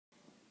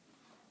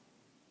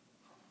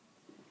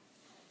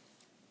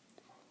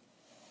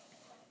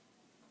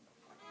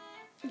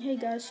Hey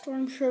guys,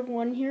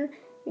 Storm1 here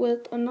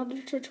with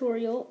another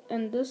tutorial,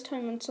 and this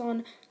time it's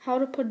on how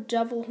to put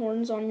devil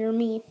horns on your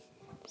Mii.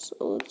 So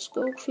let's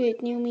go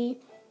create new Mii.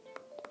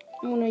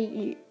 I'm going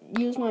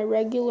to use my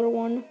regular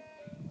one.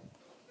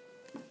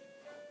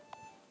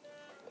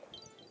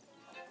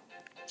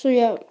 So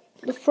yeah,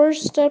 the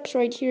first steps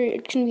right here,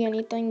 it can be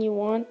anything you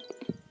want.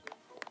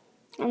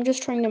 I'm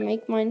just trying to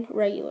make mine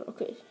regular.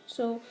 Okay,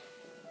 so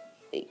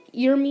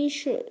your Mii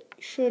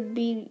should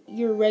be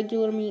your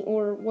regular Mii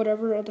or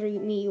whatever other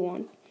Mii you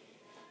want.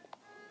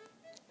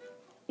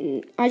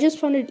 I just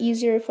found it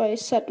easier if I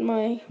set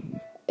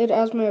it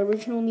as my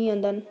original Mii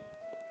and then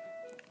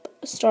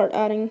start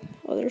adding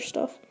other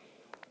stuff.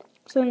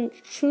 So then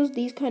choose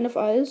these kind of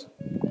eyes,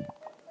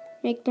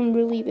 make them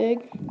really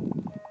big,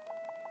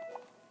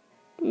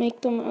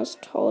 make them as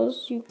tall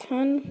as you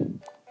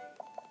can,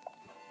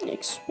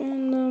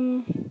 expand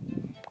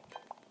them,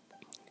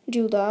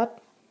 do that.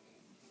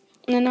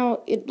 And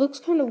now it looks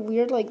kind of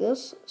weird like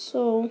this,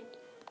 so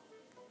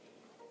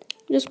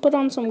just put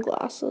on some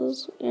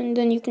glasses and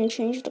then you can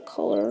change the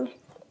color.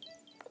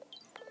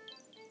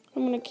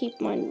 I'm going to keep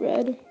mine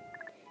red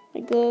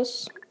like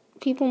this.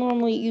 People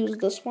normally use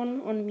this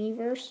one on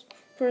Miiverse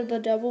for the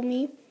devil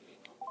Mii.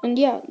 And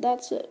yeah,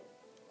 that's it.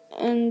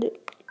 And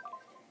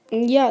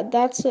yeah,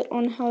 that's it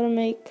on how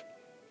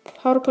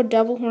to put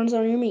devil horns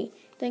on your Mii.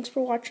 Thanks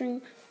for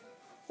watching.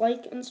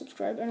 Like and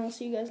subscribe, and I'll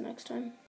see you guys next time.